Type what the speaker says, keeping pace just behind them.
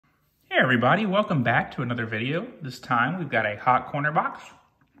Hey everybody, welcome back to another video. This time we've got a hot corner box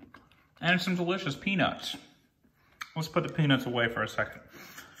and some delicious peanuts. Let's put the peanuts away for a second.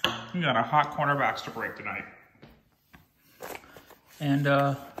 We got a hot corner box to break tonight. And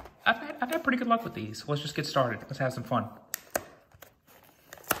I've had pretty good luck with these. Let's just get started. Let's have some fun.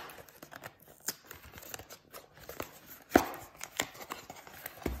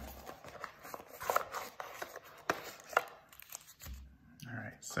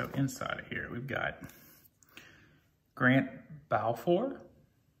 So inside of here, we've got Grant Balfour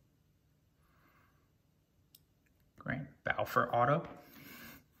Auto.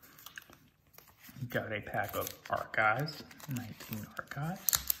 We've got a pack of Archives, 19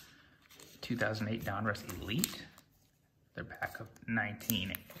 Archives, 2008 Donruss Elite, their pack of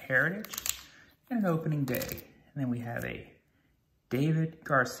 19 Heritage, and an opening day. And then we have a David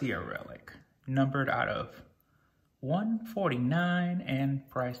Garcia relic, numbered out of 149 and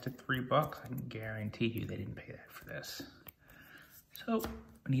priced at $3. I can guarantee you they didn't pay that for this. So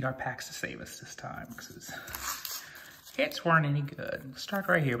we need our packs to save us this time because hits weren't any good. Let's start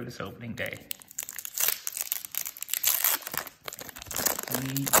right here with this opening day.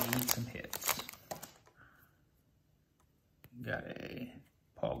 We need some hits. Got a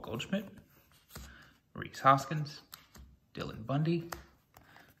Paul Goldschmidt, Rhys Hoskins, Dylan Bundy.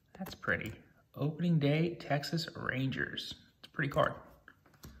 That's pretty. Opening day, Texas Rangers. It's a pretty card.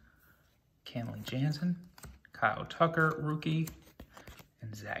 Kenley Jansen, Kyle Tucker, rookie,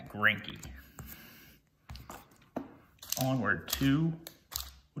 and Zach Greinke. Onward to,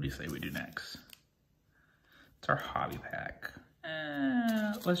 what do you say we do next? It's our hobby pack.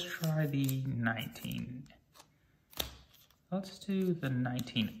 Let's try the 19. Let's do the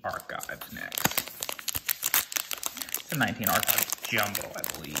 19 Archives next. It's a 19 Archives Jumbo, I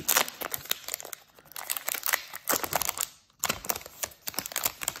believe.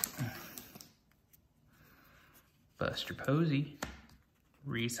 Buster Posey,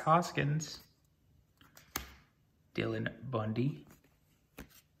 Rhys Hoskins, Dylan Bundy,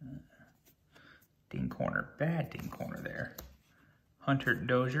 ding corner, bad ding corner there. Hunter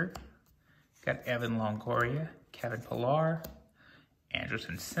Dozier, got Evan Longoria, Kevin Pillar,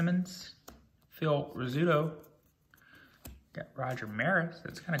 Anderson Simmons, Phil Rizzuto, got Roger Maris,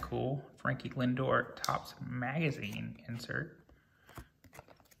 that's kind of cool. Frankie Lindor, Topps Magazine insert.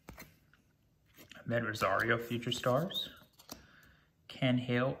 Med Rosario Future Stars, Ken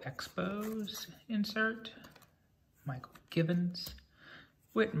Hill Expos insert, Michael Givens,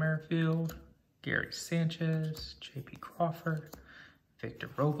 Whit Merrifield, Gary Sanchez, J.P. Crawford, Victor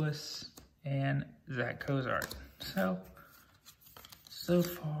Robles, and Zach Cozart. So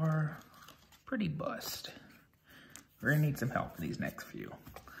far, pretty bust. We're gonna need some help for these next few.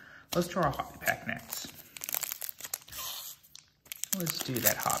 Let's draw a hobby pack next. Let's do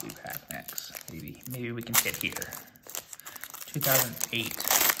that hobby pack next. Maybe we can hit here. 2008.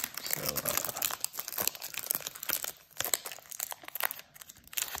 So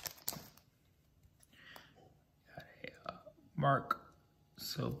got a Mark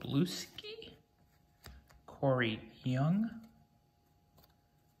Sobluski, Corey Young,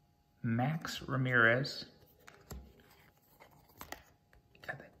 Max Ramirez.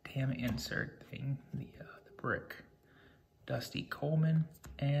 Got that damn insert thing, the brick. Dusty Coleman,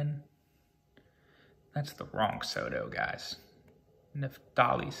 and that's the wrong Soto, guys.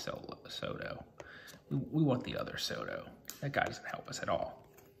 Neftali Soto. We want the other Soto. That guy doesn't help us at all.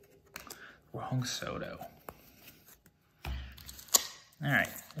 Wrong Soto. All right,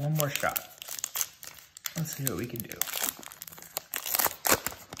 one more shot. Let's see what we can do.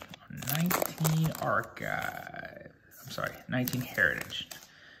 19 Archive. I'm sorry, 19 Heritage.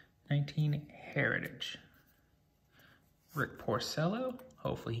 19 Heritage. Rick Porcello,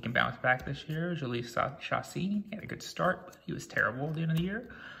 hopefully he can bounce back this year. Julie Chassin, he had a good start, but he was terrible at the end of the year.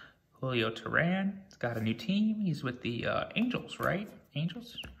 Julio Teheran, he's got a new team. He's with the Angels, right?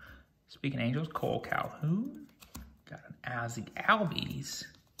 Angels? Speaking of Angels, Cole Calhoun. Got an Ozzie Albies.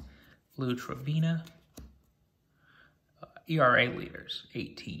 Lou Trevina. ERA leaders,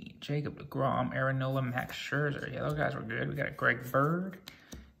 18. Jacob deGrom, Aaron Nola, Max Scherzer. Yeah, those guys were good. We got a Greg Bird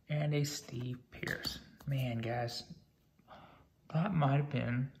and a Steve Pearce. Man, guys. That might have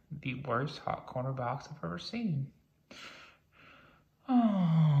been the worst hot corner box I've ever seen. Oh,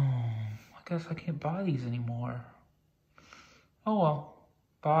 I guess I can't buy these anymore. Oh well,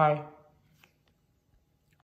 bye.